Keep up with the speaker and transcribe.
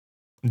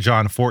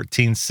John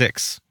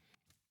 14:6.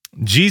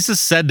 Jesus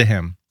said to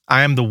him,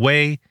 I am the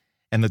way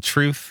and the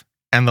truth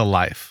and the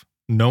life.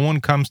 No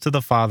one comes to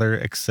the Father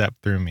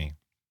except through me.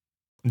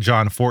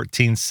 John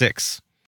 14:6.